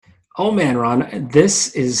Oh man, Ron,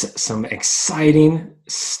 this is some exciting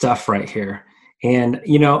stuff right here. And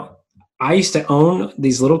I used to own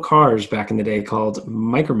these little cars back in the day called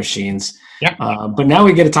Micro Machines, Yeah. but now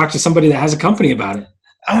we get to talk to somebody that has a company about it.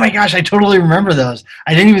 Oh my gosh, I totally remember those.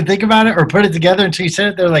 I didn't even think about it or put it together until you said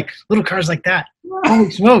it. They're like little cars like that. Holy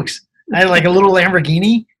smokes! I had like a little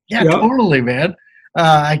Lamborghini. Yeah, Yep. totally, man.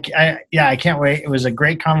 I can't wait. It was a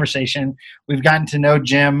great conversation. We've gotten to know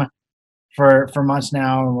Jim for months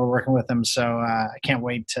now, and we're working with him. So I can't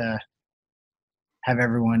wait to have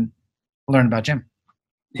everyone learn about Jim.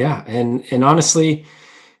 Yeah, and honestly,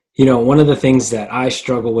 one of the things that I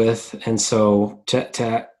struggle with, and so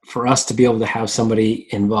to for us to be able to have somebody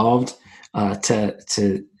involved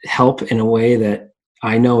to help in a way that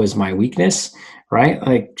I know is my weakness, right?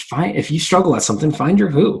 Like, if you struggle at something, find your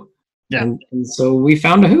who. Yeah. And so we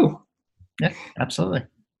found a who. Yeah, absolutely.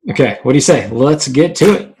 Okay, what do you say? Let's get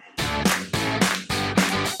to it.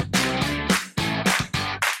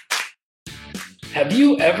 Have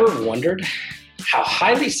you ever wondered how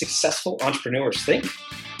highly successful entrepreneurs think?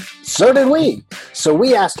 So did we. So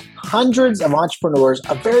we asked hundreds of entrepreneurs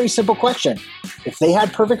a very simple question. If they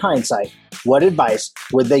had perfect hindsight, what advice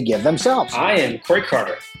would they give themselves? I am Corey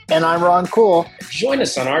Carter. And I'm Ron Cool. Join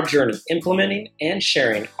us on our journey implementing and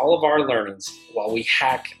sharing all of our learnings while we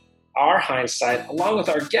hack our hindsight along with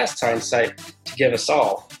our guest hindsight to give us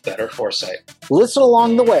all better foresight. Listen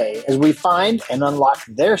along the way as we find and unlock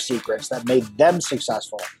their secrets that made them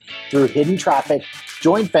successful through hidden traffic,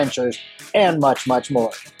 joint ventures, and much, much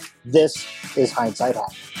more. This is Hindsight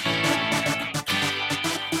Hack.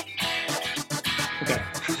 Okay.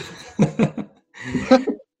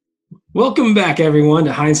 Welcome back, everyone,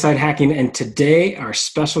 to Hindsight Hacking. And today, our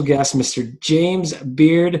special guest, Mr. James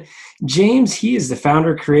Beard. James, he is the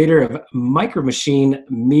founder, creator of Micro Machine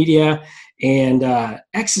Media and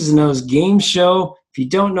X's and O's game show. If you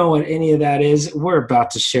don't know what any of that is, we're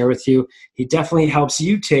about to share with you. He definitely helps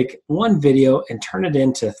you take one video and turn it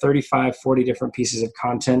into 35, 40 different pieces of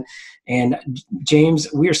content. And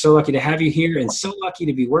James, we are so lucky to have you here and so lucky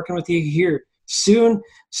to be working with you here soon.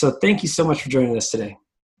 So thank you so much for joining us today.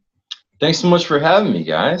 Thanks so much for having me,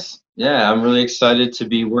 guys. Yeah, I'm really excited to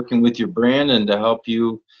be working with your brand and to help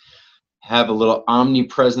you have a little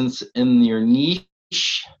omnipresence in your niche,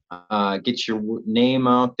 get your name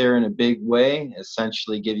out there in a big way,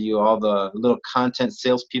 essentially give you all the little content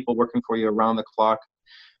salespeople working for you around the clock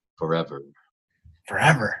forever.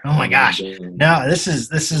 Forever. Oh my gosh. No, this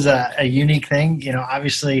is a unique thing.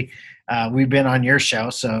 Obviously we've been on your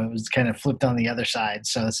show, so it was kind of flipped on the other side.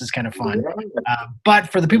 So this is kind of fun.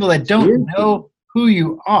 But for the people that don't know who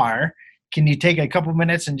you are, can you take a couple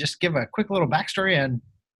minutes and just give a quick little backstory and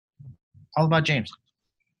all about James?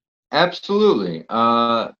 Absolutely.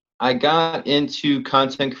 I got into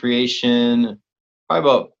content creation probably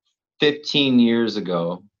about 15 years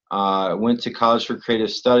ago. I went to College for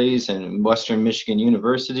Creative Studies in Western Michigan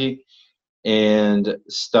University and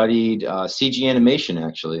studied CG animation,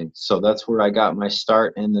 actually. So that's where I got my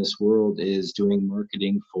start in this world, is doing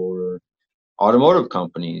marketing for automotive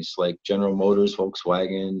companies like General Motors,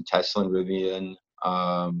 Volkswagen, Tesla, and Rivian,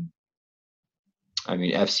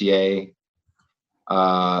 FCA.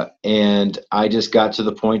 And I just got to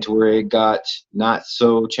the point where it got not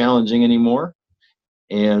so challenging anymore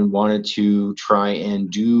and wanted to try and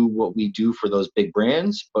do what we do for those big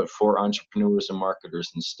brands, but for entrepreneurs and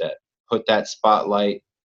marketers instead. Put that spotlight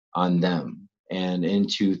on them and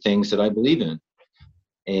into things that I believe in.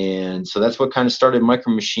 And so that's what kind of started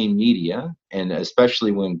Micro Machine Media. And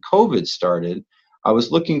especially when COVID started, I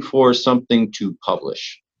was looking for something to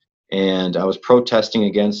publish. And I was protesting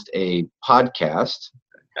against a podcast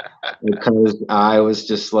because I was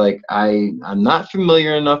just like, I'm not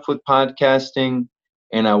familiar enough with podcasting,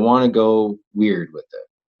 and I want to go weird with it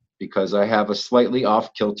because I have a slightly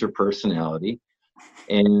off-kilter personality,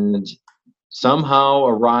 and somehow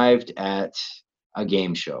arrived at a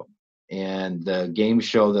game show. And the game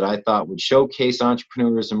show that I thought would showcase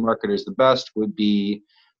entrepreneurs and marketers the best would be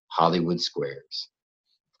Hollywood Squares.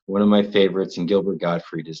 One of my favorites, and Gilbert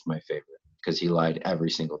Gottfried is my favorite because he lied every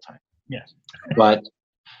single time. Yes. But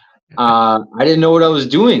I didn't know what I was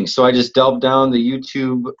doing, so I just delved down the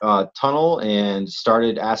YouTube tunnel and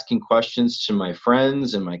started asking questions to my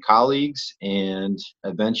friends and my colleagues, and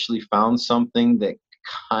eventually found something that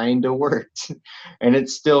kind of worked, and it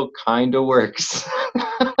still kind of works.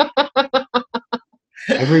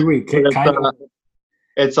 Every week.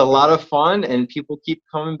 It's a lot of fun, and people keep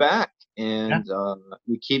coming back, and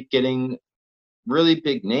we keep getting really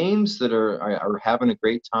big names that are having a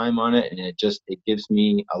great time on it, and it gives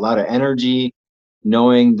me a lot of energy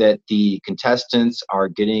knowing that the contestants are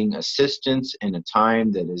getting assistance in a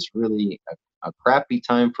time that is really a crappy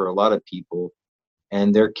time for a lot of people,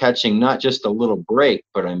 and they're catching not just a little break,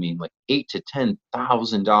 but I mean like $8,000 to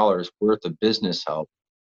 $10,000 worth of business help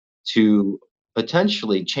to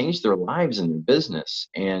potentially change their lives in their business.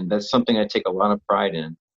 And that's something I take a lot of pride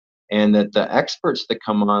in. And that the experts that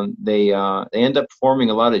come on, they end up forming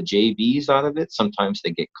a lot of JVs out of it. Sometimes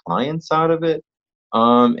they get clients out of it,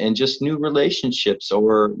 and just new relationships,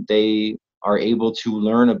 or they are able to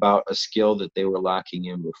learn about a skill that they were lacking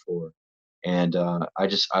in before. And I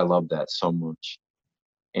love that so much.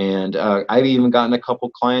 And I've even gotten a couple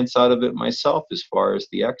clients out of it myself as far as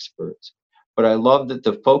the experts. But I love that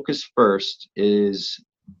the focus first is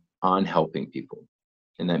on helping people.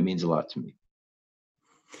 And that means a lot to me.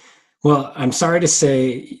 Well, I'm sorry to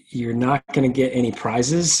say you're not going to get any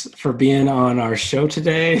prizes for being on our show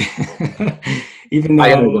today, even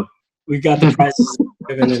though we've got the prizes.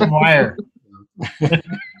 Wire.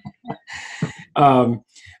 All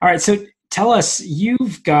right, so tell us,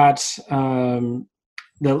 you've got the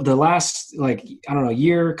last, like, I don't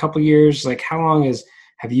know, couple years, like how long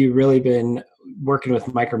have you really been working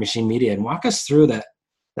with Micro Machine Media? And walk us through that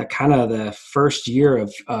kind of the first year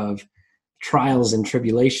of trials and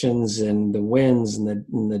tribulations and the wins and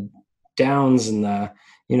the downs and the,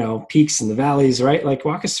 peaks and the valleys, right? Like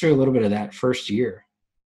walk us through a little bit of that first year.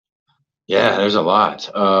 Yeah, there's a lot.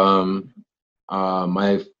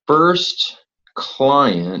 My first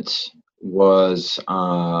client was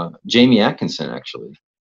Jamie Atkinson, actually.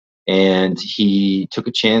 And he took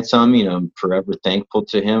a chance on me, and I'm forever thankful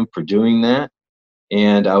to him for doing that.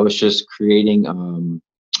 And I was just creating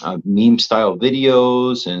meme style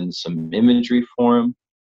videos and some imagery for him.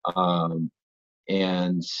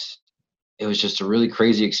 And it was just a really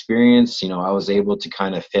crazy experience. I was able to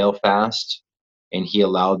kind of fail fast, and he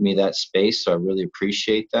allowed me that space. So I really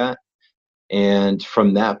appreciate that. And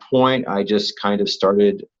from that point, I just kind of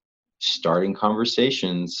starting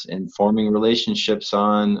conversations and forming relationships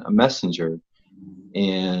on a messenger.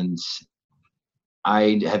 And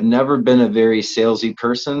I have never been a very salesy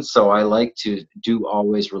person, so I like to do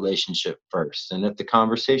always relationship first. And if the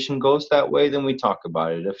conversation goes that way, then we talk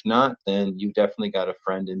about it. If not, then you definitely got a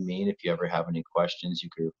friend in me. And if you ever have any questions, you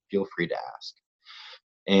could feel free to ask.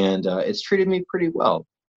 And it's treated me pretty well.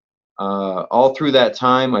 All through that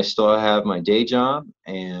time, I still have my day job,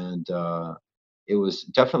 and it was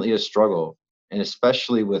definitely a struggle. And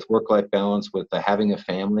especially with work-life balance, with having a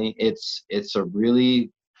family, it's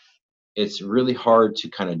really hard to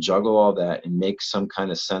kind of juggle all that and make some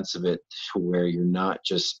kind of sense of it to where you're not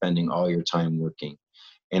just spending all your time working.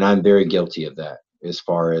 And I'm very guilty of that, as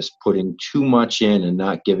far as putting too much in and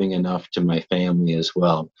not giving enough to my family as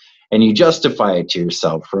well. And you justify it to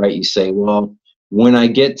yourself, right? You say, well, when I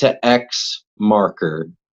get to X marker,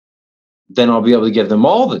 then I'll be able to give them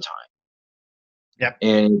all the time. Yep.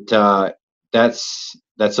 And that's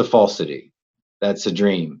a falsity. That's a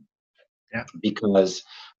dream. Yeah. Because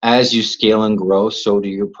as you scale and grow, so do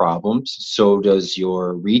your problems, so does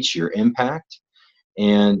your reach, your impact,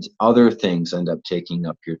 and other things end up taking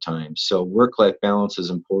up your time. So work-life balance is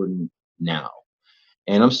important now.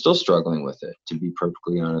 And I'm still struggling with it, to be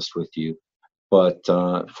perfectly honest with you. But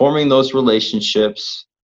forming those relationships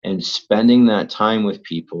and spending that time with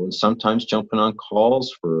people, and sometimes jumping on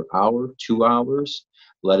calls for an hour, 2 hours,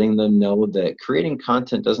 letting them know that creating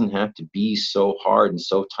content doesn't have to be so hard and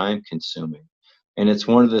so time consuming. And it's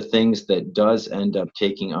one of the things that does end up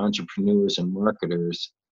taking entrepreneurs and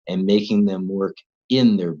marketers and making them work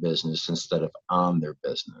in their business instead of on their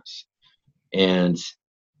business. And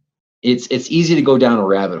it's easy to go down a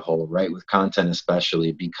rabbit hole, right, with content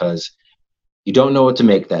especially, because you don't know what to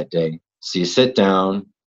make that day. So you sit down,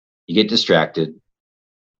 you get distracted,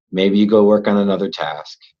 maybe you go work on another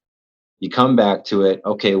task. You come back to it,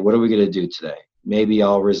 okay, what are we going to do today? Maybe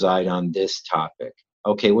I'll reside on this topic.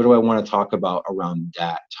 Okay, what do I want to talk about around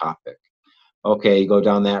that topic? Okay, you go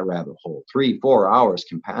down that rabbit hole. 3-4 hours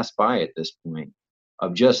can pass by at this point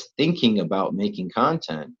of just thinking about making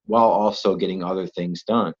content while also getting other things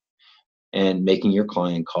done and making your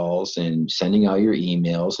client calls and sending out your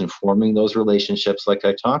emails and forming those relationships like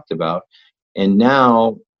I talked about. And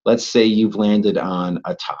now, let's say you've landed on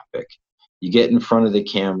a topic. You get in front of the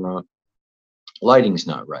camera, lighting's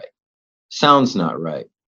not right, sound's not right.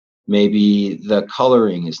 Maybe the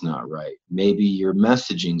coloring is not right. Maybe your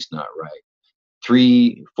messaging's not right.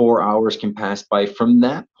 3-4 hours can pass by from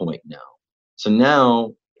that point now. So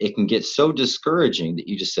now it can get so discouraging that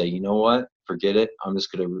you just say, you know what, forget it. I'm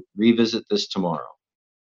just going to revisit this tomorrow.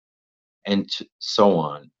 And so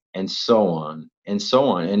on. and so on and so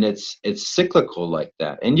on. And it's cyclical like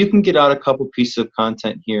that. And you can get out a couple pieces of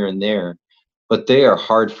content here and there, but they are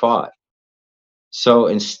hard fought. So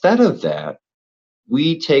instead of that,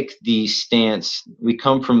 we take the stance. We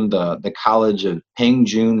come from the college of Peng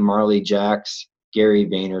Joon, Marley Jacks, Gary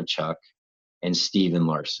Vaynerchuk, and Steven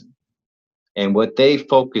Larson. And what they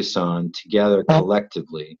focus on together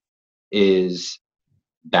collectively is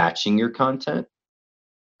batching your content,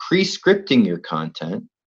 pre-scripting your content,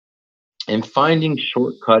 and finding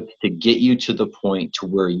shortcuts to get you to the point to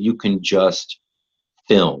where you can just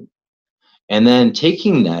film. And then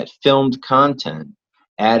taking that filmed content,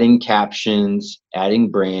 adding captions,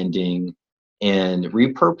 adding branding, and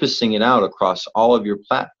repurposing it out across all of your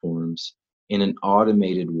platforms in an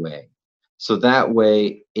automated way. So that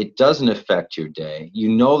way it doesn't affect your day. You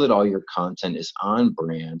know that all your content is on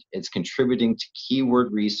brand. It's contributing to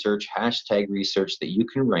keyword research, hashtag research that you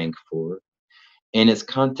can rank for. And it's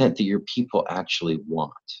content that your people actually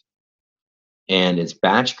want. And it's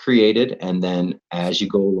batch created. And then as you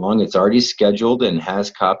go along, it's already scheduled and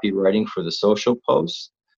has copywriting for the social posts.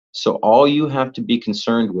 So all you have to be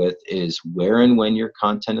concerned with is where and when your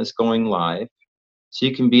content is going live, so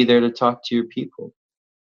you can be there to talk to your people.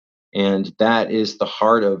 And that is the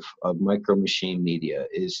heart of Micro Machine Media,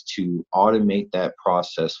 is to automate that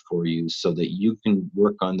process for you so that you can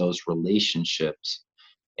work on those relationships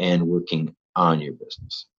and working on your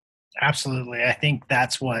business. Absolutely. I think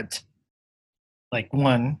that's what, like,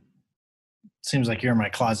 one, seems like you're in my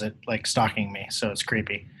closet, like, stalking me, so it's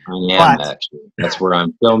creepy. I am, actually. That's where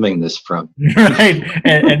I'm filming this from. Right.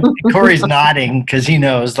 And Corey's nodding because he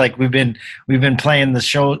knows, like, we've been playing the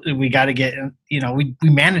show. We got to get, we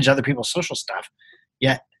manage other people's social stuff.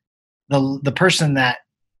 Yet the person that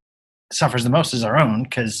suffers the most is our own,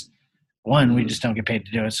 because one, we just don't get paid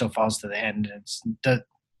to do it, so it falls to the end.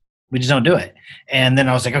 We just don't do it. And then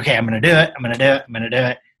I was like, okay, I'm going to do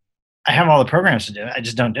it. I have all the programs to do it. I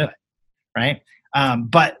just don't do it. Right.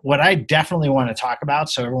 But what I definitely want to talk about,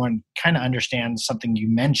 so everyone kind of understands something you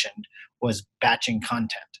mentioned, was batching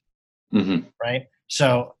content. Mm-hmm. Right.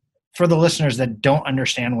 So for the listeners that don't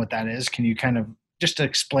understand what that is, can you kind of just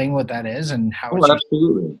explain what that is and how it's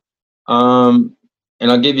absolutely. And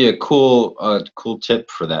I'll give you a cool tip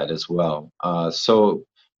for that as well. So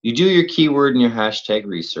you do your keyword and your hashtag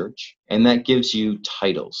research, and that gives you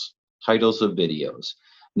titles of videos.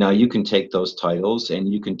 Now you can take those titles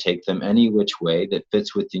and you can take them any which way that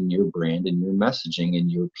fits within your brand and your messaging and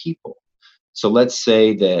your people. So let's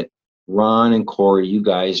say that Ron and Corey, you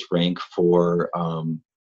guys rank for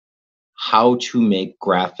how to make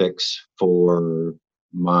graphics for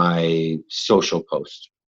my social post,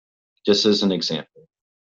 just as an example.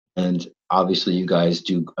 And obviously you guys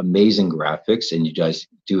do amazing graphics, and you guys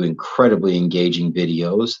do incredibly engaging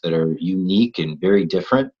videos that are unique and very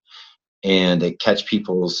different, and they catch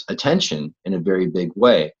people's attention in a very big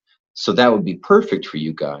way. So that would be perfect for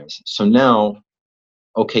you guys. So now,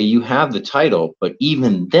 okay, you have the title, but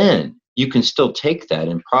even then you can still take that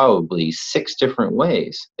in probably 6 different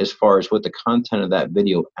ways as far as what the content of that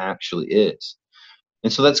video actually is.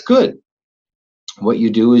 And so that's good. What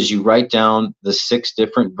you do is you write down the 6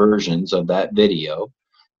 different versions of that video,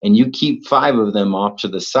 and you keep 5 of them off to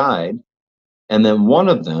the side. And then one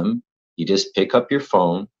of them, you just pick up your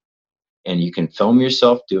phone, and you can film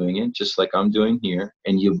yourself doing it, just like I'm doing here,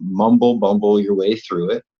 and you bumble your way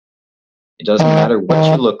through it. It doesn't matter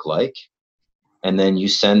what you look like. And then you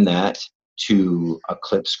send that to a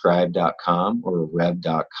clipscribe.com or a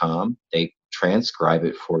rev.com. They transcribe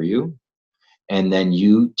it for you. And then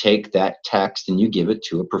you take that text and you give it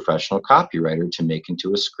to a professional copywriter to make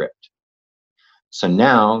into a script. So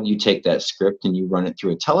now you take that script and you run it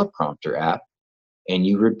through a teleprompter app, and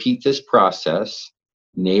you repeat this process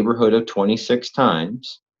neighborhood of 26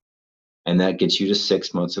 times, and that gets you to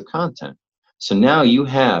 6 months of content. So now you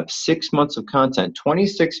have 6 months of content,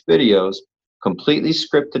 26 videos, completely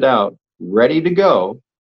scripted out, ready to go.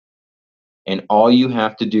 And all you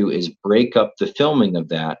have to do is break up the filming of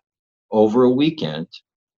that over a weekend,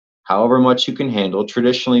 however much you can handle.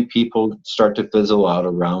 Traditionally, people start to fizzle out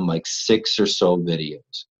around like 6 or so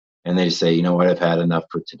videos, and they say, you know what, I've had enough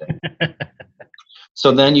for today.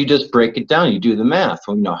 So then you just break it down. You do the math.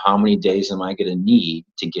 Well, how many days am I going to need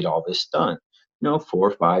to get all this done? 4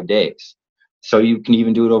 or 5 days. So you can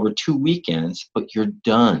even do it over 2 weekends, but you're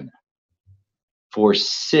done for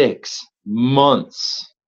 6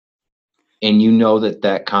 months. And you know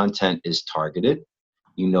that content is targeted.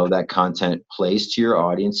 You know that content plays to your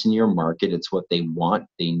audience and your market. It's what they want,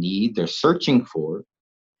 they need, they're searching for.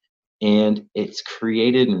 And it's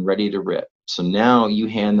created and ready to rip. So now you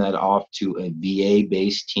hand that off to a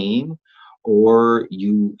VA-based team, or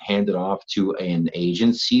you hand it off to an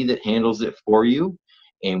agency that handles it for you.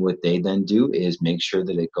 And what they then do is make sure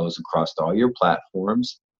that it goes across all your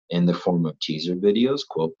platforms in the form of teaser videos,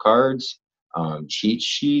 quote cards, cheat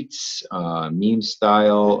sheets, meme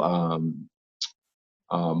style,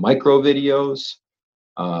 micro videos,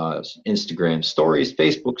 Instagram stories,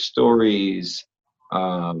 Facebook stories.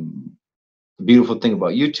 The beautiful thing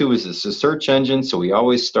about YouTube is it's a search engine, so we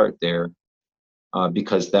always start there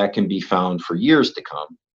because that can be found for years to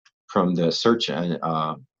come from the search and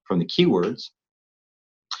from the keywords.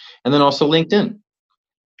 And then also LinkedIn.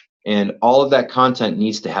 And all of that content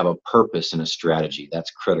needs to have a purpose and a strategy.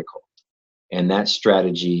 That's critical. And that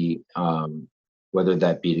strategy, whether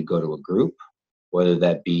that be to go to a group, whether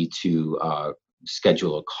that be to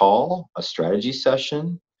schedule a call, a strategy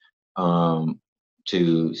session,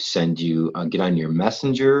 to send you, get on your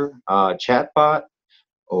messenger chatbot,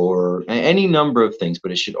 or any number of things,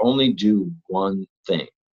 but it should only do one thing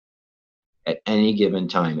at any given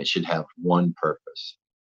time. It should have one purpose,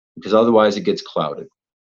 because otherwise it gets clouded.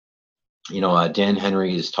 Dan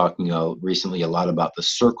Henry is talking recently a lot about the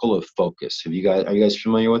circle of focus. Are you guys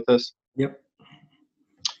familiar with this? Yep.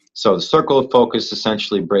 So the circle of focus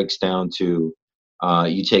essentially breaks down to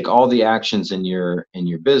you take all the actions in your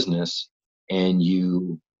business and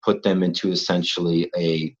you put them into essentially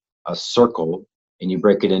a circle, and you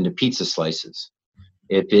break it into pizza slices.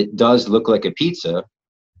 If it does look like a pizza,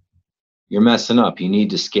 you're messing up. You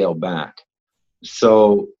need to scale back.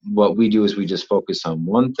 So what we do is we just focus on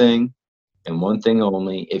one thing and one thing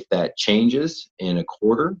only. If that changes in a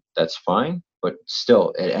quarter, that's fine. But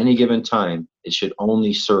still, at any given time, it should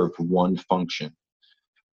only serve one function.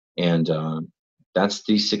 And that's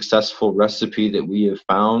the successful recipe that we have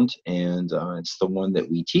found. And it's the one that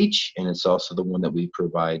we teach, and it's also the one that we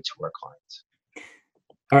provide to our clients.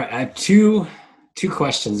 All right. I have two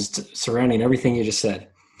questions surrounding everything you just said.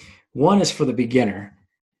 One is for the beginner,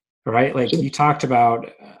 right? Like you talked about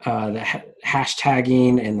the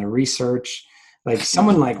hashtagging and the research. Like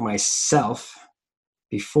someone like myself,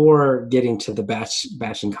 before getting to the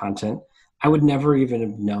batching content, I would never even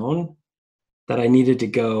have known that I needed to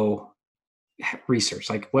go research.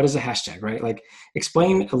 Like, what is a hashtag, right? Like,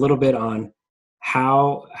 explain a little bit on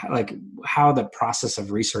how the process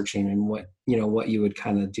of researching and what you would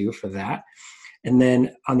kind of do for that. And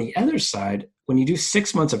then on the other side, when you do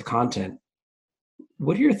 6 months of content,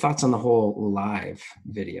 what are your thoughts on the whole live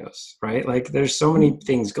videos, right? Like there's so many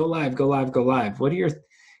things, go live, go live, go live.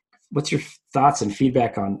 What's your thoughts and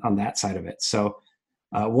feedback on that side of it? So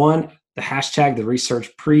one, the hashtag, the research,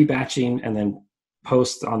 pre-batching, and then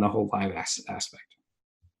post on the whole live aspect.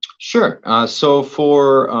 Sure. So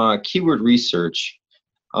for keyword research,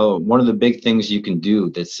 one of the big things you can do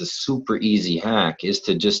that's a super easy hack is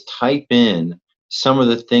to just type in some of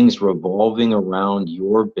the things revolving around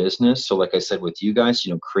your business. So like I said with you guys,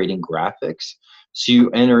 creating graphics. So you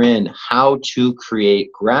enter in how to create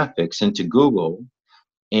graphics into Google,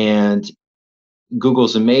 and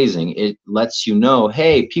Google's amazing. It lets you know,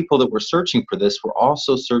 hey, people that were searching for this were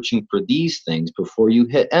also searching for these things. Before you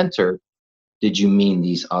hit enter, did you mean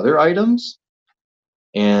these other items?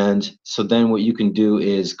 And so then what you can do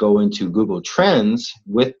is go into Google Trends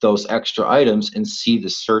with those extra items and see the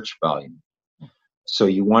search volume. So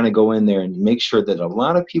you want to go in there and make sure that a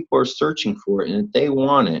lot of people are searching for it and that they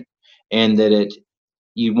want it, and that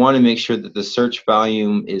you want to make sure that the search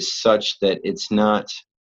volume is such that it's not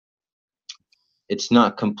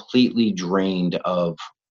completely drained of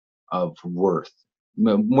worth.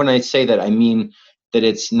 When I say that, I mean that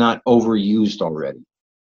it's not overused already.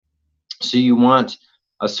 So you want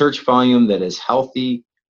a search volume that is healthy,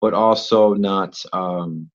 but also not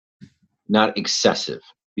excessive,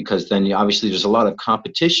 because then obviously there's a lot of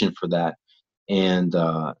competition for that, and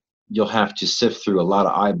you'll have to sift through a lot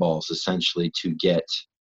of eyeballs essentially to get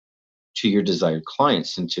to your desired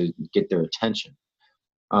clients and to get their attention.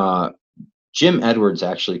 Jim Edwards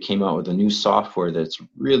actually came out with a new software that's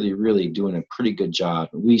really, really doing a pretty good job.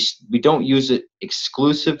 We don't use it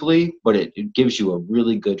exclusively, but it gives you a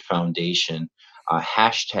really good foundation.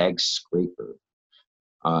 Hashtag Scraper.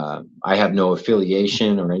 I have no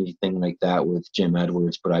affiliation or anything like that with Jim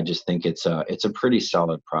Edwards, but I just think it's a pretty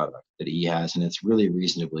solid product that he has, and it's really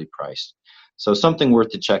reasonably priced. So something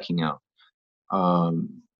worth checking out. And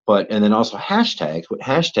then also hashtags. What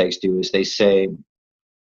hashtags do is they say,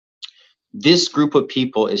 this group of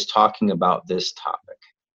people is talking about this topic.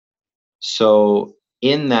 So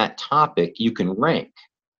in that topic, you can rank.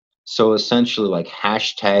 So essentially like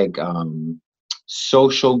hashtag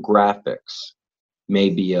social graphics may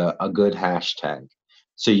be a good hashtag.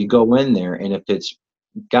 So you go in there, and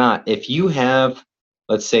if you have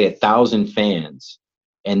let's say 1,000 fans,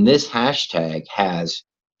 and this hashtag has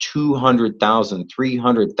 200,000,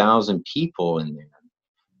 300,000 people in there,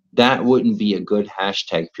 that wouldn't be a good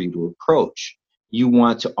hashtag for you to approach. You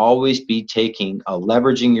want to always be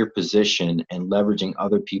leveraging your position and leveraging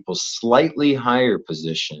other people's slightly higher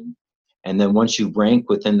position. And then once you rank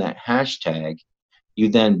within that hashtag, you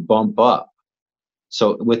then bump up.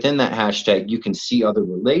 So within that hashtag, you can see other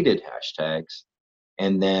related hashtags,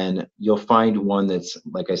 and then you'll find one that's,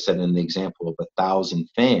 like I said in the example of 1,000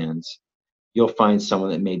 fans, you'll find someone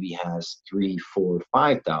that maybe has 3, 4,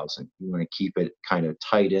 5,000. You want to keep it kind of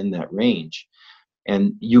tight in that range.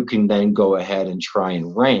 And you can then go ahead and try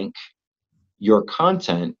and rank your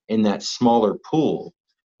content in that smaller pool.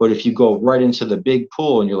 But if you go right into the big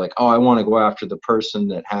pool and you're like, oh, I want to go after the person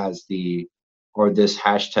that has this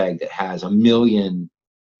hashtag that has 1 million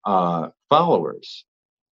followers,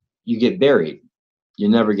 you get buried. You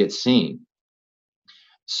never get seen.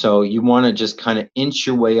 So you want to just kind of inch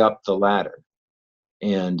your way up the ladder.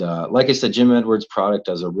 And like I said, Jim Edwards' product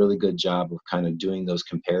does a really good job of kind of doing those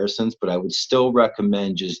comparisons, but I would still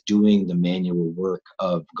recommend just doing the manual work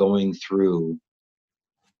of going through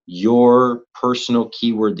your personal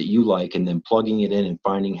keyword that you like and then plugging it in and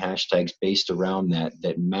finding hashtags based around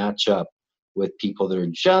that match up with people that are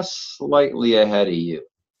just slightly ahead of you.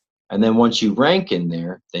 And then once you rank in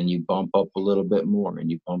there, then you bump up a little bit more and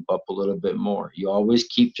you bump up a little bit more. You always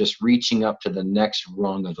keep just reaching up to the next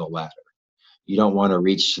rung of the ladder. You don't want to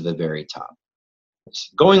reach to the very top.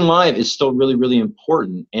 Going live is still really, really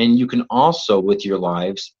important. And you can also, with your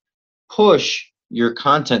lives, push your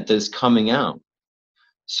content that is coming out.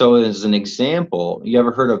 So as an example, you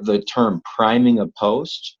ever heard of the term priming a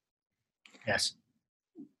post? Yes.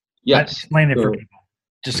 Yes. Explain it for people.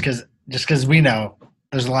 Just because we know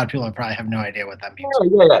there's a lot of people that probably have no idea what that means.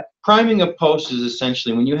 Yeah. Priming a post is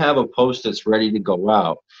essentially when you have a post that's ready to go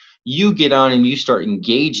out, you get on and you start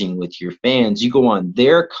engaging with your fans. You go on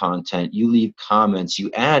their content, you leave comments,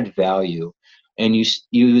 you add value, and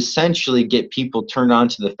you essentially get people turned on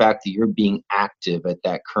to the fact that you're being active at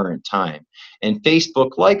that current time. And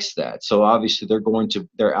Facebook likes that. So obviously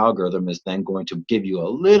their algorithm is then going to give you a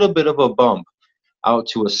little bit of a bump out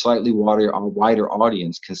to a slightly wider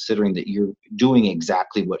audience, considering that you're doing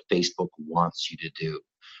exactly what Facebook wants you to do,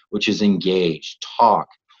 which is engage, talk,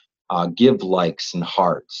 give likes and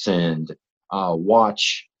hearts, and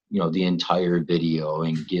watch the entire video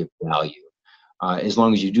and give value. As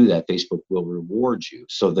long as you do that, Facebook will reward you.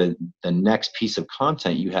 So the next piece of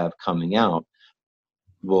content you have coming out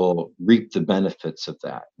will reap the benefits of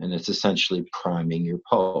that. And it's essentially priming your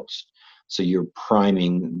post. So you're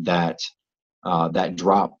priming that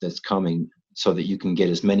drop that's coming so that you can get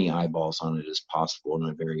as many eyeballs on it as possible in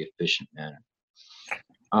a very efficient manner.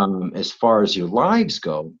 As far as your lives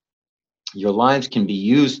go, your lives can be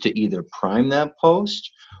used to either prime that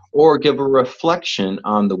post or give a reflection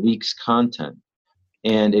on the week's content.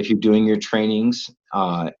 And if you're doing your trainings,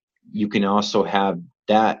 you can also have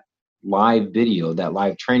that live video, that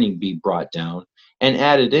live training be brought down and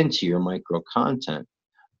added into your micro content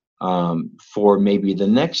for maybe the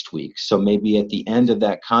next week. So maybe at the end of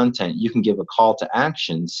that content, you can give a call to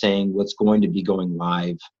action saying what's going to be going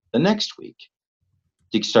live the next week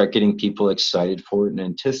to start getting people excited for it and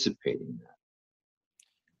anticipating that.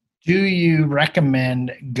 Do you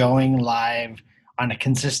recommend going live on a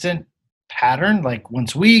consistent pattern, like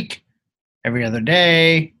once a week, every other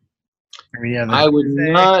day, every other I would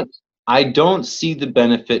Thursday? not. I don't see the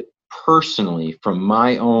benefit personally from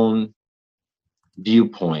my own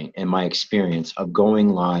viewpoint and my experience of going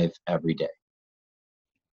live every day.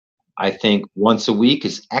 I think once a week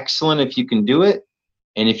is excellent if you can do it.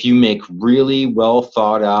 And if you make really well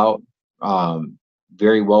thought out,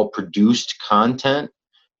 very well produced content,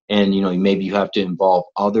 and maybe you have to involve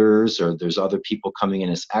others or there's other people coming in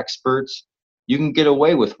as experts, you can get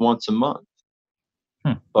away with once a month.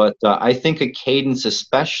 But I think a cadence,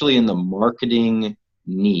 especially in the marketing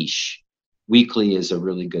niche, weekly is a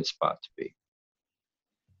really good spot to be.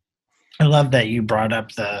 I love that you brought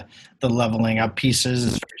up the leveling up pieces.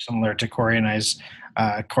 It's very similar to Corey and I's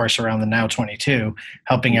course around the Now 22,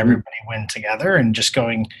 helping everybody win together and just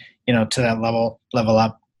going, to that level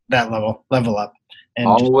up, and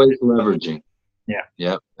always leveraging.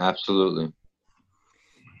 Yeah, absolutely.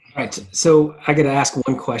 All right, so I got to ask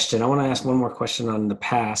one question. I want to ask one more question on the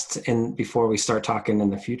past, and before we start talking in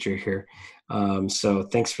the future here. So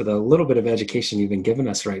thanks for the little bit of education you've been giving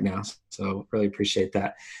us right now. So really appreciate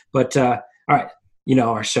that. But all right,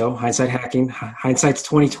 our show, Hindsight Hacking, Hindsight's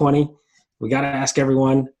 2020. We got to ask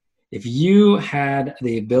everyone, If you had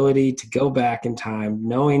the ability to go back in time,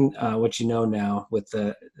 knowing what you know now with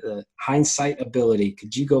the hindsight ability,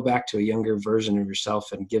 could you go back to a younger version of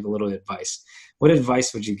yourself and give a little advice? What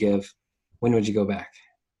advice would you give? When would you go back?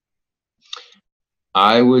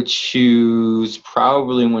 I would choose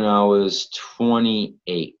probably when I was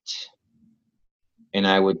 28. And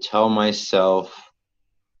I would tell myself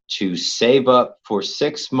to save up for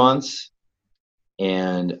 6 months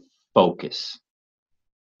and focus.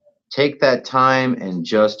 Take that time and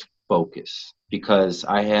just focus, because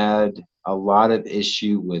I had a lot of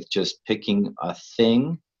issue with just picking a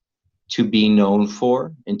thing to be known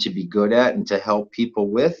for and to be good at and to help people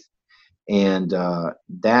with. And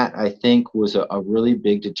that, I think, was a really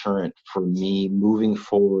big deterrent for me moving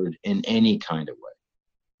forward in any kind of way.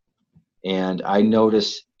 And I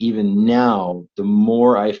notice even now, the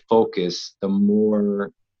more I focus, the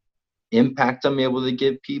more impact I'm able to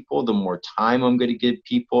give people, the more time I'm going to give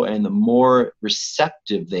people, and the more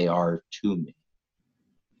receptive they are to me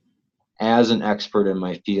as an expert in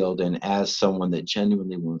my field and as someone that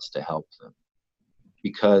genuinely wants to help them.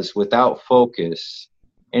 Because without focus,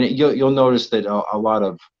 and you'll notice that a lot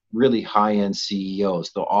of really high-end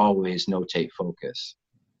CEOs, they'll always notate focus.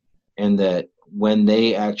 And that when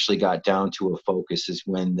they actually got down to a focus is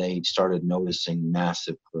when they started noticing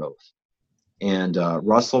massive growth. And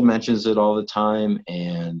Russell mentions it all the time,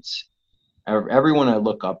 and everyone I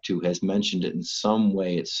look up to has mentioned it in some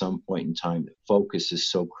way at some point in time, that focus is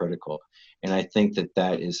so critical. And I think that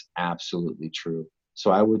that is absolutely true.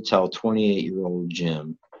 So I would tell 28-year-old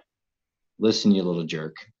Jim, listen, you little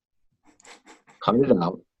jerk, cut it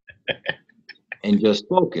out and just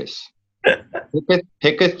focus.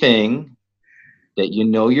 Pick a thing that you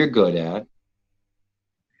know you're good at.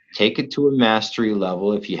 Take it to a mastery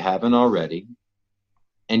level if you haven't already,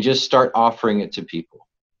 and just start offering it to people.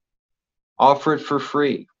 Offer it for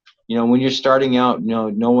free. You know, when you're starting out, no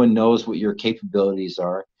one knows what your capabilities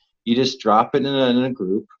are. You just drop it in a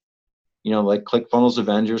group. You know, like ClickFunnels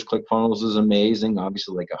Avengers. ClickFunnels is amazing.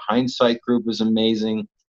 Obviously, like a Hindsight group is amazing.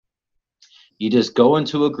 You just go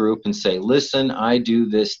into a group and say, listen, I do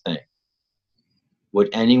this thing. Would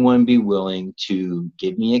anyone be willing to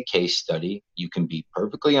give me a case study? You can be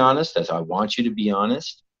perfectly honest, as I want you to be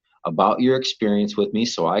honest, about your experience with me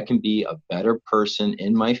so I can be a better person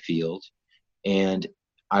in my field. And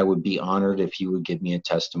I would be honored if you would give me a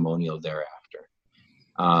testimonial thereafter.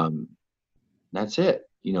 That's it.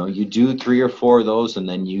 You know, you do 3 or 4 of those, and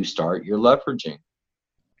then you start your leveraging.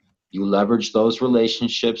 You leverage those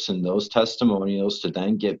relationships and those testimonials to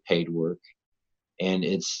then get paid work. And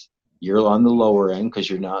you're on the lower end because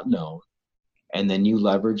you're not known. And then you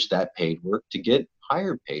leverage that paid work to get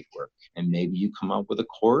higher paid work. And maybe you come up with a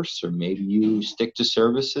course, or maybe you stick to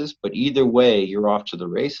services. But either way, you're off to the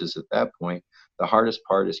races at that point. The hardest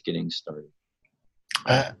part is getting started.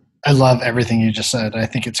 I love everything you just said. I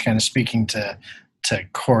think it's kind of speaking to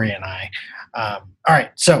Corey and I. All right,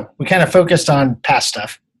 so we kind of focused on past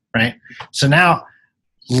stuff, right? So now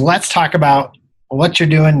let's talk about what you're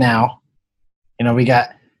doing now. You know, we got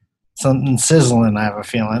something sizzling, I have a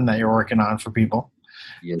feeling, that you're working on for people.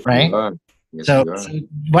 Yes, right? you are. Yes, So you are.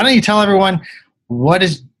 why don't you tell everyone what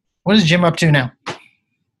is Jim up to now?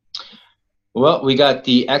 Well, we got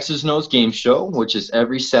the X's and O's game show, which is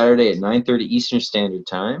every Saturday at 9:30 Eastern Standard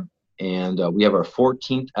Time. And we have our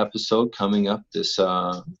 14th episode coming up this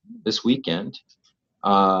weekend.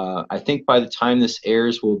 I think by the time this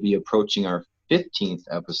airs, we'll be approaching our 15th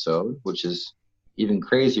episode, which is even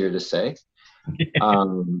crazier to say.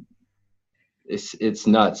 It's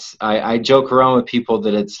nuts. I joke around with people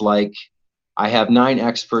that it's like I have 9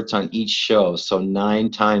 experts on each show, so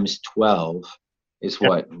 9 times 12 is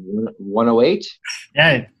what, 108?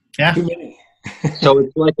 Yeah. Too many. So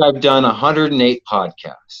it's like I've done 108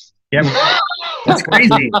 podcasts. Yep. That's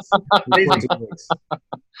crazy.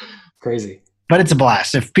 Crazy. But it's a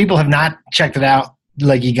blast. If people have not checked it out,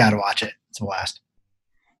 like, you got to watch it. It's a blast.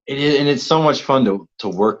 It is, and it's so much fun to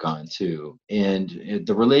work on too. And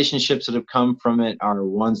the relationships that have come from it are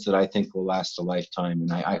ones that I think will last a lifetime,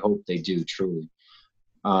 and I hope they do truly.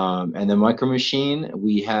 And the Micro Machine,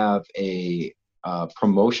 we have a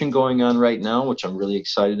promotion going on right now, which I'm really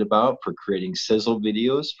excited about, for creating sizzle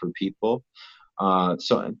videos for people.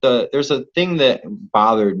 So there's a thing that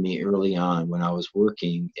bothered me early on when I was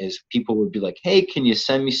working, is people would be like, hey, can you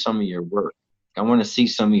send me some of your work? I want to see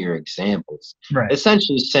some of your examples. Right.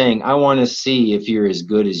 Essentially saying, I want to see if you're as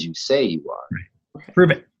good as you say you are. Right. Prove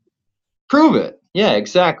it. Prove it. Yeah,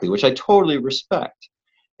 exactly, which I totally respect.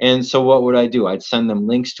 And so what would I do? I'd send them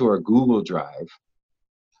links to our Google Drive,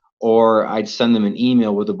 or I'd send them an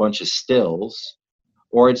email with a bunch of stills,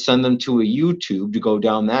 or I'd send them to a YouTube to go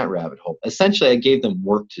down that rabbit hole. Essentially, I gave them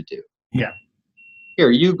work to do. Yeah.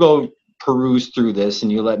 Here, you go peruse through this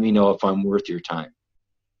and you let me know if I'm worth your time.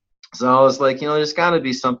 So I was like, there's got to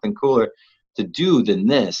be something cooler to do than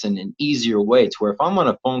this, and an easier way to where if I'm on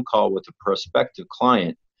a phone call with a prospective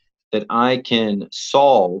client, that I can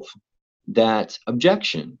solve that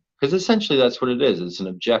objection, because essentially that's what it is. It's an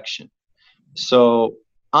objection. So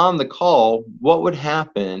on the call, what would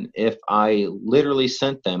happen if I literally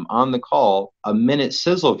sent them on the call a minute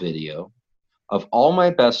sizzle video of all my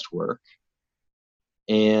best work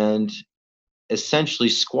and essentially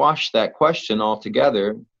squash that question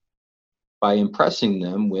altogether by impressing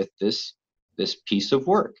them with this piece of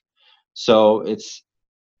work? So it's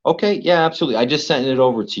okay. Yeah, absolutely. I just sent it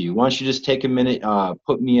over to you. Why don't you just take a minute, I'll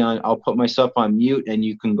put myself on mute and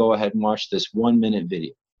you can go ahead and watch this 1 minute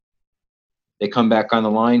video. They come back on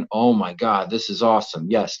the line. Oh my God, this is awesome.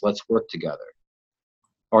 Yes, let's work together.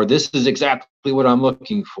 Or this is exactly what I'm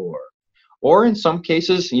looking for. Or in some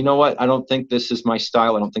cases, you know what? I don't think this is my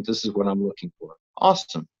style. I don't think this is what I'm looking for.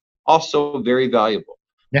 Awesome. Also very valuable,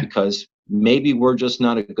 because maybe we're just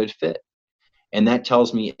not a good fit. And that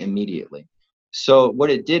tells me immediately. So what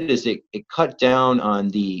it did is it cut down on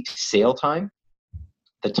the sale time,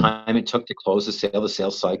 the time it took to close the sale, the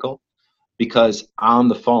sales cycle, because on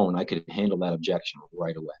the phone, I could handle that objection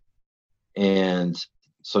right away. And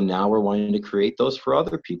so now we're wanting to create those for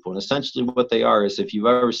other people. And essentially what they are is, if you've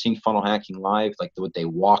ever seen Funnel Hacking Live, like what they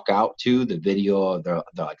walk out to, the video of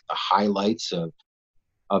the highlights of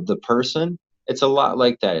the person, it's a lot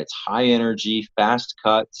like that. It's high energy, fast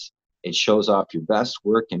cuts. It shows off your best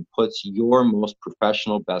work and puts your most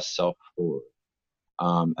professional best self forward.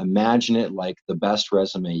 Imagine it like the best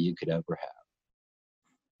resume you could ever have.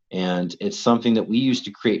 And it's something that we used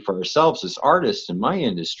to create for ourselves as artists in my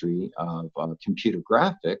industry of computer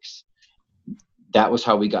graphics. That was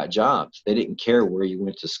how we got jobs. They didn't care where you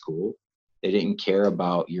went to school. They didn't care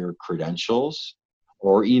about your credentials,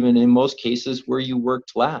 or even in most cases where you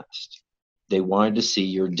worked last. They wanted to see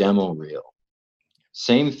your demo reel.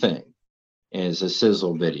 Same thing as a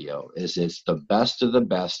sizzle video. It's the best of the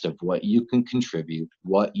best of what you can contribute,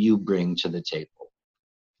 what you bring to the table.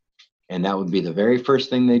 And that would be the very first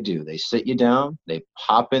thing they do. They sit you down, they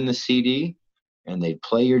pop in the CD, and they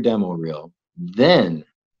play your demo reel. Then,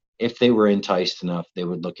 if they were enticed enough, they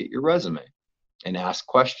would look at your resume and ask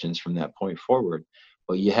questions from that point forward.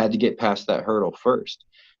 But you had to get past that hurdle first.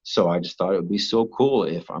 So I just thought it would be so cool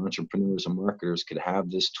if entrepreneurs and marketers could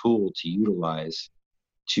have this tool to utilize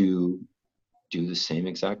to do the same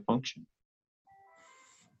exact function.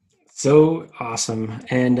 So awesome.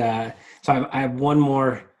 And so I have one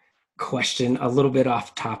more question, a little bit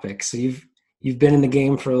off topic. So you've been in the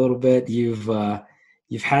game for a little bit. You've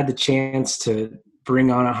had the chance to bring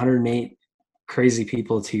on 108 crazy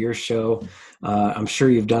people to your show. I'm sure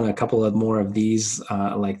you've done a couple of more of these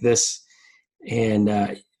like this.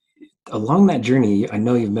 And along that journey, I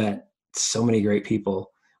know you've met so many great people.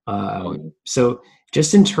 So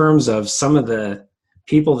just in terms of some of the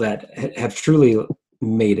people that have truly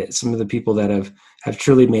made it, some of the people that have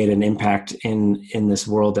truly made an impact in this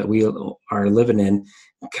world that we are living in,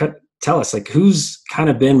 tell us, like, who's kind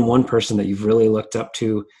of been one person that you've really looked up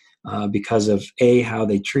to because of A, how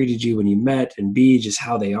they treated you when you met, and B, just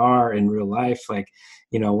how they are in real life, like,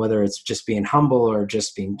 whether it's just being humble or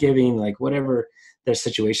just being giving, like whatever their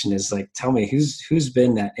situation is. Like, tell me who's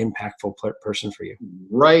been that impactful person for you.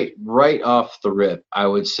 Right off the rip, I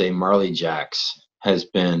would say Marley Jacks has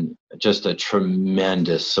been just a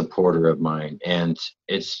tremendous supporter of mine, and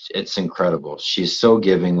it's incredible. She's so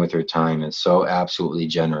giving with her time and so absolutely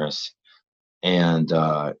generous, and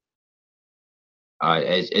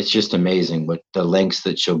it's just amazing what the lengths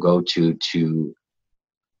that she'll go to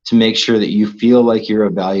make sure that you feel like you're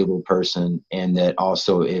a valuable person, and that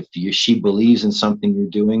also if she believes in something you're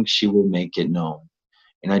doing, she will make it known.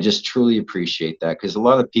 And I just truly appreciate that, because a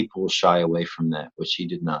lot of people will shy away from that, which she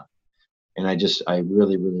did not. And I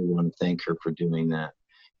really, really want to thank her for doing that.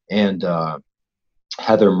 And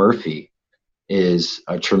Heather Murphy is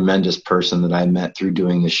a tremendous person that I met through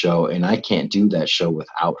doing the show, and I can't do that show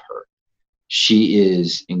without her. She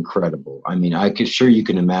is incredible. I mean, you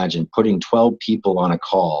can imagine putting 12 people on a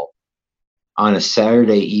call on a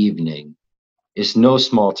Saturday evening is no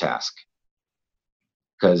small task,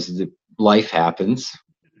 because life happens.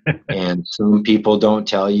 And some people don't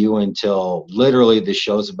tell you until literally the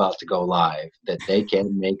show's about to go live that they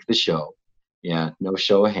can make the show. Yeah, no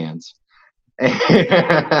show of hands.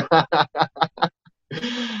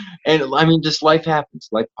 And I mean, just life happens.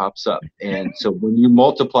 Life pops up. And so when you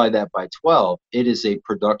multiply that by 12, it is a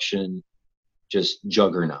production just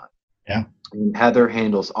juggernaut. Yeah. And Heather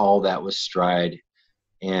handles all that with stride,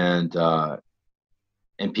 and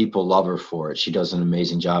people love her for it. She does an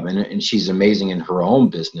amazing job, and she's amazing in her own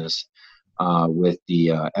business with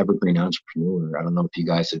the Evergreen Entrepreneur. I don't know if you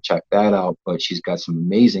guys have checked that out, but she's got some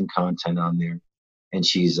amazing content on there, and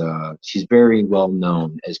she's very well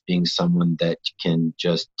known as being someone that can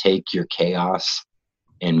just take your chaos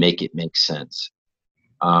and make it make sense.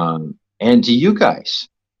 And to you guys,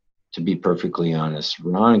 to be perfectly honest,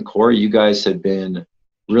 Ron and Corey, you guys have been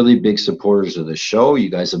really big supporters of the show. You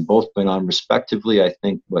guys have both been on respectively, I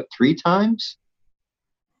think, 3 times?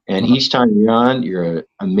 And each time you're on, you're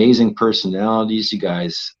amazing personalities. You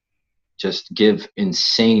guys just give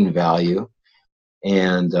insane value.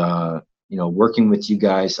 And, working with you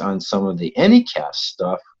guys on some of the Anycast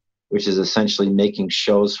stuff, which is essentially making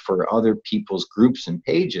shows for other people's groups and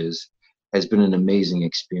pages, has been an amazing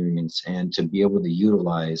experience. And to be able to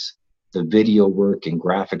utilize the video work and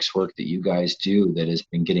graphics work that you guys do that has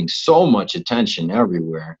been getting so much attention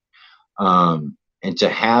everywhere, and to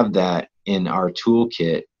have that in our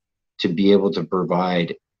toolkit to be able to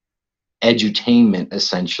provide edutainment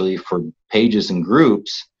essentially for pages and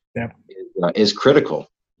groups is critical.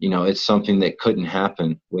 It's something that couldn't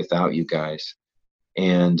happen without you guys.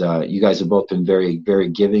 And you guys have both been very, very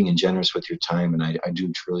giving and generous with your time, and I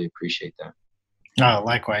do truly appreciate that. Oh,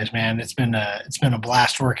 likewise, man. It's been a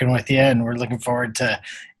blast working with you, and we're looking forward to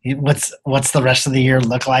what's the rest of the year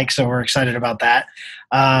look like. So we're excited about that.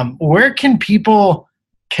 Where can people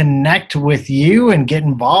connect with you and get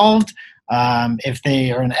involved? If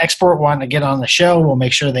they are an expert wanting to get on the show, we'll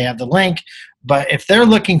make sure they have the link. But if they're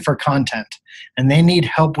looking for content and they need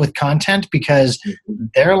help with content because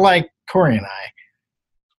they're like Corey and I,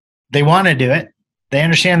 they want to do it. They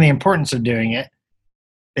understand the importance of doing it.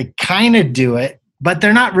 They kind of do it, but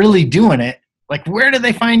they're not really doing it. Like, where do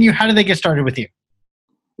they find you? How do they get started with you?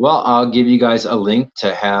 Well, I'll give you guys a link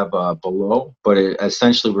to have below, but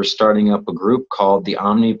essentially we're starting up a group called the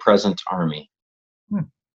Omnipresent Army.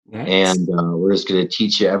 Nice. And we're just going to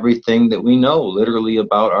teach you everything that we know, literally,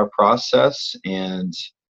 about our process and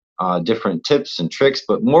different tips and tricks,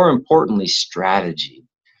 but more importantly, strategy.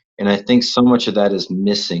 And I think so much of that is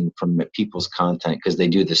missing from people's content because they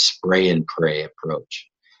do the spray and pray approach.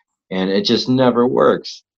 And it just never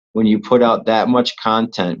works. When you put out that much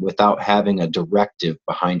content without having a directive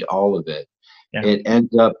behind all of it, it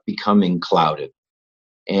ends up becoming clouded.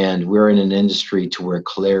 And we're in an industry to where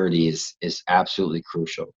clarity is absolutely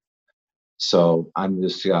crucial. So I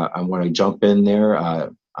want to jump in there.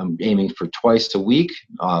 I'm aiming for twice a week,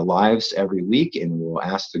 lives every week, and we'll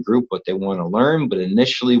ask the group what they want to learn. But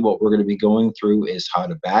initially, what we're going to be going through is how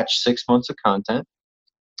to batch 6 months of content,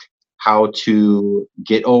 how to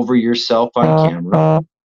get over yourself on camera,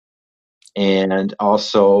 and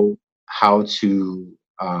also how to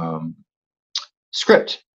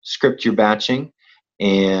script your batching,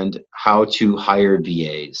 and how to hire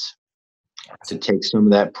VAs to take some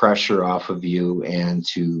of that pressure off of you and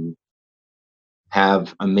to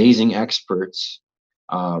have amazing experts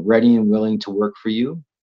ready and willing to work for you.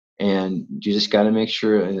 And you just got to make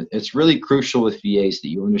sure, it's really crucial with VAs that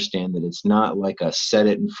you understand that it's not like a set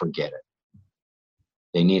it and forget it.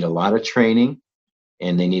 They need a lot of training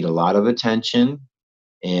and they need a lot of attention.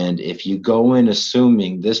 And if you go in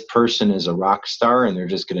assuming this person is a rock star and they're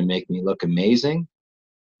just going to make me look amazing,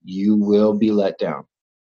 you will be let down.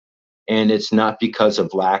 And it's not because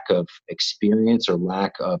of lack of experience or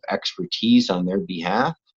lack of expertise on their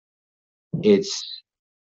behalf. It's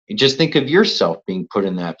just think of yourself being put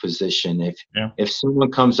in that position. If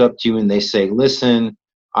someone comes up to you and they say, listen,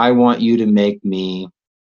 I want you to make me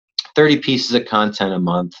 30 pieces of content a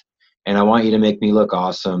month, and I want you to make me look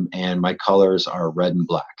awesome, and my colors are red and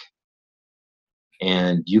black.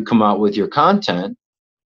 And you come out with your content,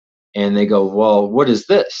 and they go, well, what is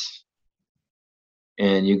this?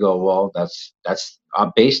 And you go, well, that's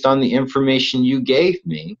based on the information you gave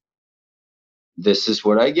me. This is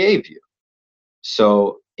what I gave you.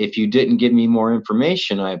 So if you didn't give me more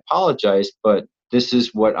information, I apologize, but this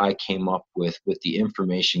is what I came up with the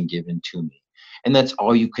information given to me. And that's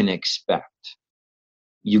all you can expect.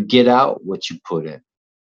 You get out what you put in.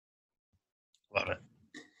 Love it.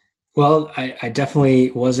 Well, I definitely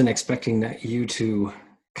wasn't expecting you to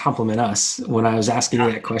compliment us when I was asking you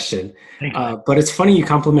that question. But it's funny you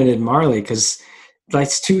complimented Marley, because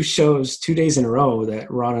that's 2 days in a row that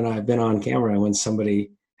Ron and I have been on camera when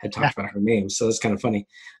somebody had talked about her name. So it's kind of funny.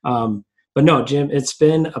 But no, Jim, it's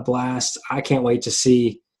been a blast. I can't wait to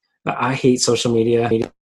see. I hate social media.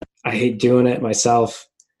 I hate doing it myself.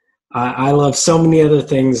 I love so many other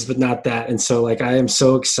things, but not that. And so I am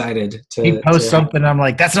so excited to. He posts something. I'm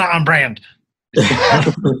like, that's not on brand.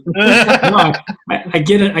 No, I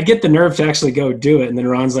get it. I get the nerve to actually go do it, and then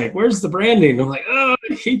Ron's like, "Where's the branding?" I'm like, "Oh,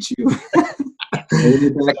 I hate you." Maybe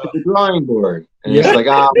back to the drawing board, and it's like,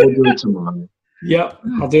 we'll do it tomorrow. Yep,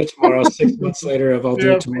 I'll do it tomorrow. 6 months later, I'll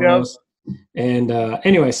do it tomorrow. Yep. And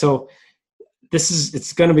anyway, so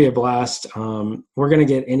it's going to be a blast. We're going to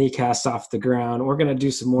get Anycast off the ground. We're going to do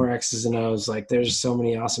some more X's and O's. Like, there's so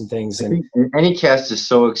many awesome things. And Anycast is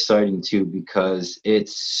so exciting too because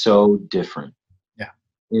it's so different. Yeah.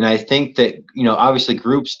 And I think that, obviously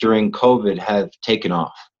groups during COVID have taken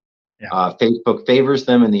off. Yeah. Facebook favors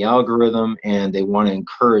them in the algorithm, and they want to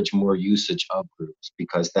encourage more usage of groups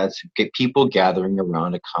because that's get people gathering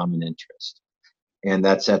around a common interest. And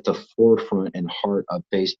that's at the forefront and heart of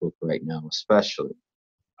Facebook right now, especially.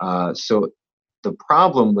 So the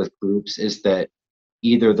problem with groups is that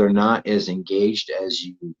either they're not as engaged as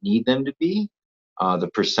you need them to be. The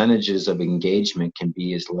percentages of engagement can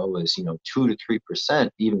be as low as 2 to 3%,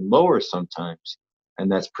 even lower sometimes,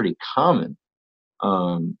 and that's pretty common.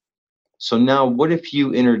 So now, what if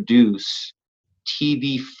you introduce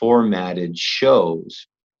TV formatted shows,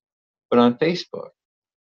 but on Facebook?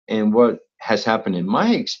 And what has happened in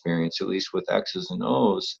my experience, at least with X's and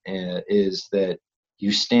O's, is that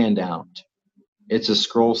you stand out. It's a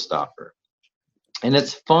scroll stopper, and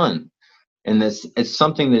it's fun, and it's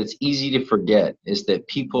something that's easy to forget. Is that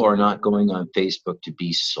people are not going on Facebook to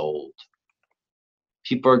be sold.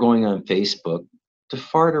 People are going on Facebook to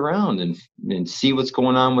fart around and see what's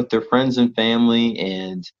going on with their friends and family,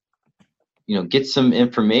 and get some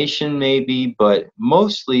information maybe, but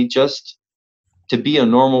mostly just to be a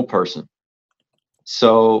normal person.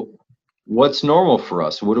 So what's normal for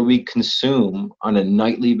us? What do we consume on a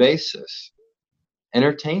nightly basis?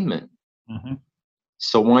 Entertainment. Mm-hmm.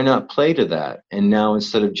 So why not play to that? And now,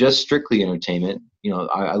 instead of just strictly entertainment,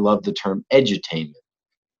 I love the term edutainment.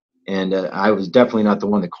 And I was definitely not the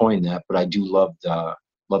one that coined that, but I do love the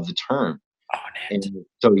term. Own it. And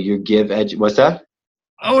so you give what's that?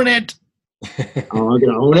 Own it. Oh, I'm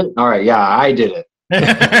gonna own it. All right, yeah, I did it.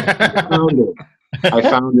 I found it. I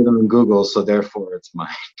found it on Google, so therefore it's mine.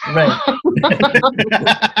 Right.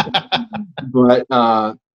 But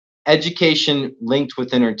education linked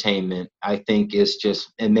with entertainment, I think,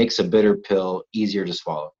 it makes a bitter pill easier to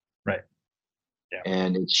swallow. Right. Yeah.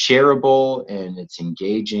 And it's shareable and it's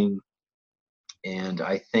engaging. And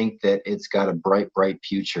I think that it's got a bright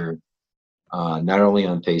future, not only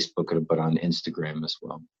on Facebook, but on Instagram as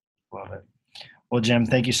well. Love it. Well, Jim,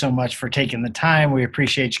 thank you so much for taking the time. We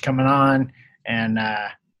appreciate you coming on, and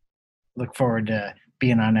look forward to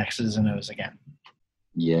being on X's and O's again.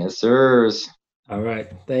 Yes, sirs. All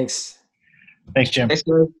right. Thanks. Thanks, Jim. Thanks,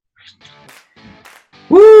 sir.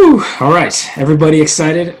 Woo! All right. Everybody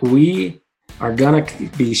excited? We are going to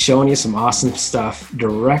be showing you some awesome stuff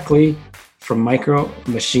directly from Micro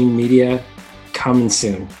Machine Media coming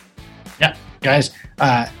soon. Yeah, guys,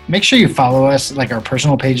 make sure you follow us, like our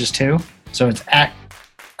personal pages too. So it's at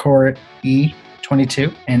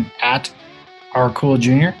CoreyE22 and at rcool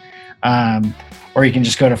Jr. Or you can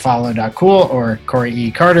just go to follow.cool or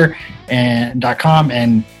CoreyECarter.com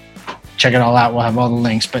and check it all out. We'll have all the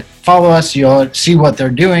links. But follow us. You'll see what they're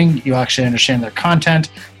doing. You'll actually understand their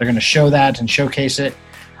content. They're going to show that and showcase it.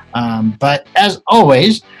 But as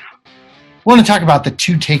always, I want to talk about the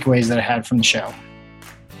 2 takeaways that I had from the show.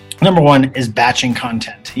 Number 1 is batching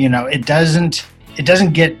content. It doesn't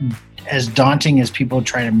get as daunting as people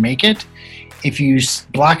try to make it. If you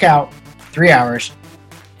block out 3 hours,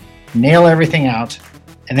 nail everything out,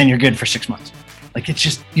 and then you're good for 6 months. Like, it's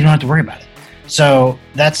just, you don't have to worry about it. So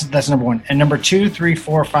that's number 1. And number 2, 3,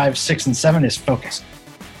 4, 5, 6, and 7 is focus.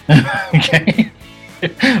 Okay?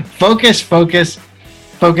 Focus,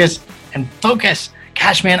 and focus.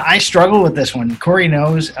 Gosh, man, I struggle with this one. Corey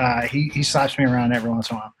knows. He slaps me around every once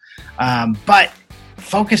in a while. But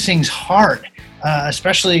focusing's hard,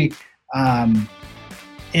 especially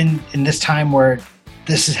in this time where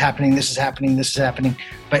this is happening.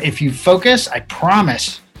 But if you focus, I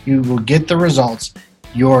promise you will get the results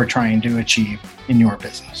you're trying to achieve in your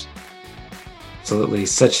business. Absolutely.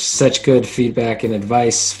 Such good feedback and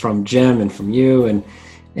advice from Jim and from you.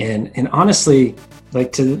 And honestly,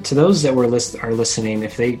 like to those that are listening,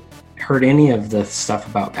 if they heard any of the stuff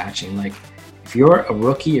about batching, like if you're a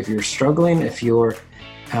rookie, if you're struggling, if you're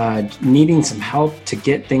needing some help to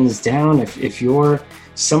get things down, if you're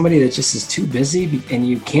somebody that just is too busy and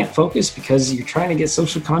you can't focus because you're trying to get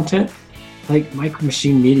social content, like Micro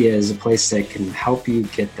Machine Media is a place that can help you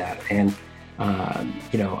get that. And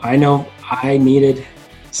I know I needed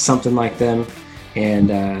something like them, and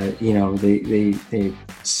they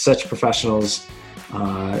such professionals.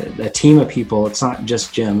 a team of people. It's not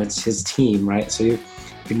just Jim, it's his team, right? So you're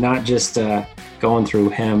not just going through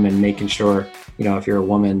him and making sure, if you're a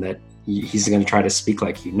woman, that he's going to try to speak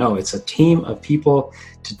like you. No, it's a team of people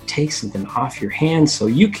to take something off your hands so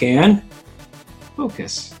you can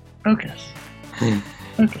focus. Focus.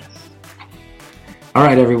 All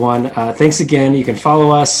right, everyone. Thanks again. You can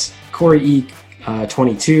follow us, Corey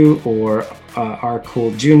E22 or R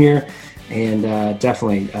Cool Jr. And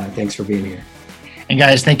definitely thanks for being here. And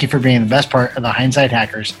guys, thank you for being the best part of the Hindsight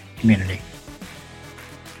Hackers community.